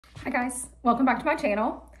Hi guys, welcome back to my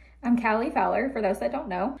channel. I'm Callie Fowler, for those that don't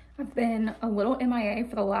know. I've been a little MIA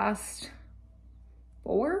for the last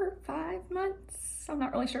 4-5 months. I'm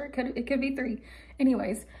not really sure, it could be 3.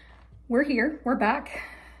 Anyways, we're here, we're back,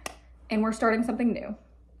 and we're starting something new.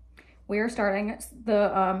 We are starting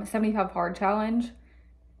the 75 hard challenge.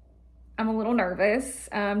 I'm a little nervous.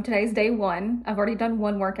 Today's day 1. I've already done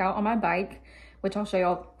one workout on my bike, which I'll show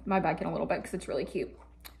y'all my bike in a little bit because it's really cute.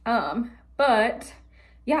 But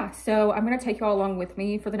yeah, so I'm gonna take you all along with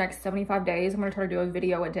me for the next 75 days. I'm gonna try to do a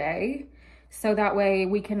video a day, so that way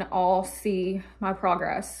we can all see my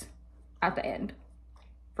progress at the end,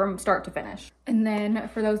 from start to finish. And then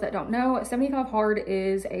for those that don't know, 75 hard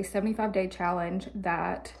is a 75-day challenge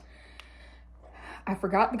that I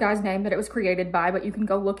forgot the guy's name that it was created by, but you can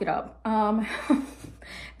go look it up.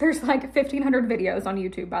 There's like 1,500 videos on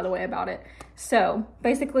YouTube, by the way, about it. So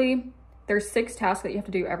basically, there's 6 tasks that you have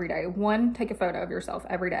to do every day. 1, take a photo of yourself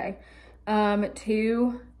every day.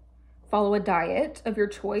 2, follow a diet of your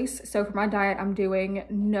choice. So for my diet, I'm doing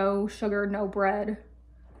no sugar, no bread.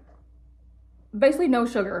 Basically no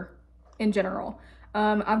sugar in general.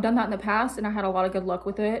 I've done that in the past and I had a lot of good luck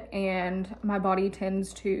with it, and my body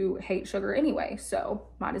tends to hate sugar anyway, so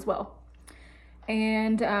might as well.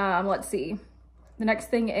 And let's see. The next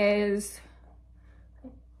thing is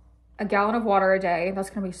a gallon of water a day. That's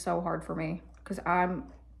gonna be so hard for me because I'm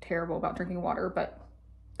terrible about drinking water, but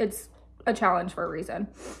it's a challenge for a reason.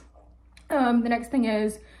 The next thing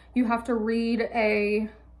is you have to read at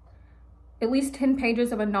least 10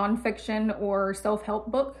 pages of a nonfiction or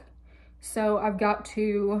self-help book. So I've got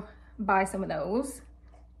to buy some of those.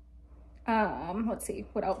 Let's see,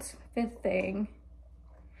 what else? 5th thing,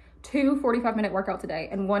 2 45-minute workouts a day,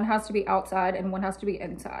 and 1 has to be outside and 1 has to be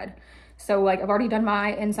inside. So like I've already done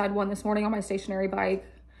my inside one this morning on my stationary bike.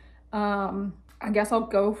 I guess I'll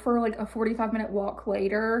go for like a 45-minute walk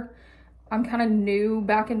later. I'm kind of new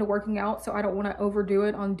back into working out, so I don't want to overdo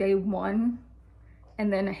it on day 1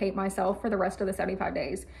 and then hate myself for the rest of the 75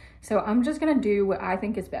 days. So I'm just gonna do what I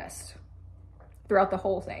think is best throughout the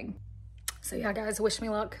whole thing. So yeah, guys, wish me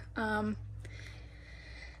luck. I'm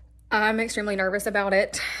extremely nervous about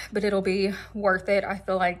it, but it'll be worth it, I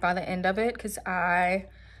feel like, by the end of it, because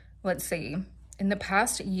let's see, in the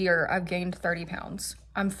past year, I've gained 30 pounds.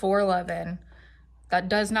 I'm 4'11". That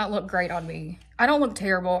does not look great on me. I don't look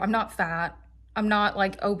terrible. I'm not fat. I'm not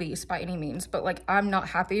like obese by any means, but like I'm not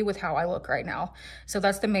happy with how I look right now. So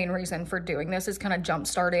that's the main reason for doing this, is kind of jump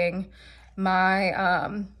starting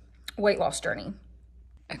my weight loss journey.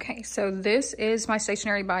 Okay, so this is my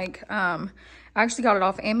stationary bike. I actually got it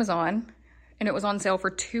off Amazon and it was on sale for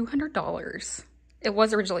 $200. It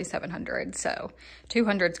was originally $700, so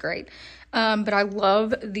 $200's great. But I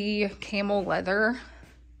love the camel leather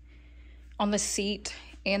on the seat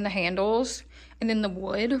and the handles, and then the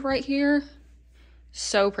wood right here,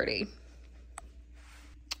 so pretty.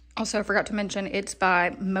 Also, I forgot to mention, it's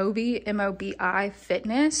by Mobi, M-O-B-I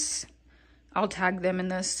Fitness. I'll tag them in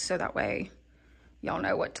this so that way y'all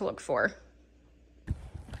know what to look for.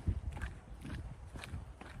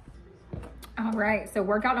 All right, so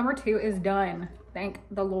workout number 2 is done. Thank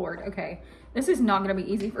the Lord. Okay, this is not gonna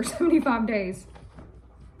be easy for 75 days.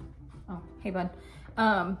 Oh, hey bud.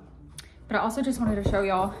 But I also just wanted to show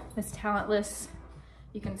y'all this talentless,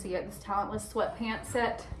 you can see it, this talentless sweatpants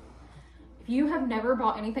set. If you have never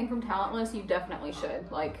bought anything from Talentless, you definitely should.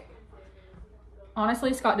 Like,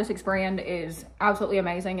 honestly, Scott Disick's brand is absolutely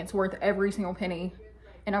amazing. It's worth every single penny,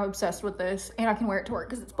 and I'm obsessed with this, and I can wear it to work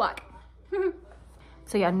because it's black.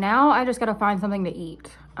 So yeah, now I just gotta find something to eat.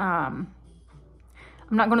 I'm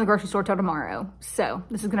not going to the grocery store till tomorrow, so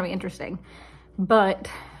this is gonna be interesting. But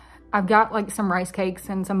I've got like some rice cakes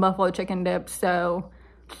and some buffalo chicken dip, so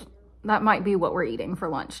that might be what we're eating for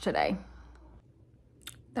lunch today.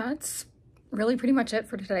 That's really pretty much it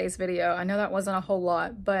for today's video. I know that wasn't a whole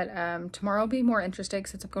lot, but tomorrow will be more interesting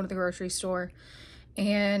since I'm going to the grocery store,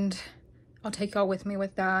 and I'll take y'all with me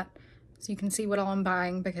with that so you can see what all I'm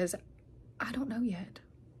buying, because I don't know yet.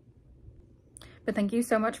 But thank you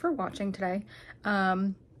so much for watching today.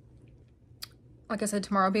 Like I said,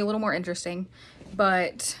 tomorrow will be a little more interesting,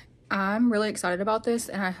 but I'm really excited about this,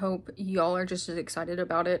 and I hope y'all are just as excited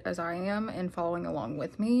about it as I am and following along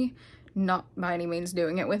with me. Not by any means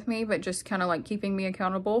doing it with me, but just kind of like keeping me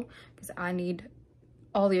accountable, because I need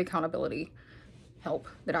all the accountability help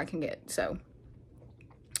that I can get. So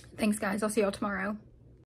thanks guys, I'll see y'all tomorrow.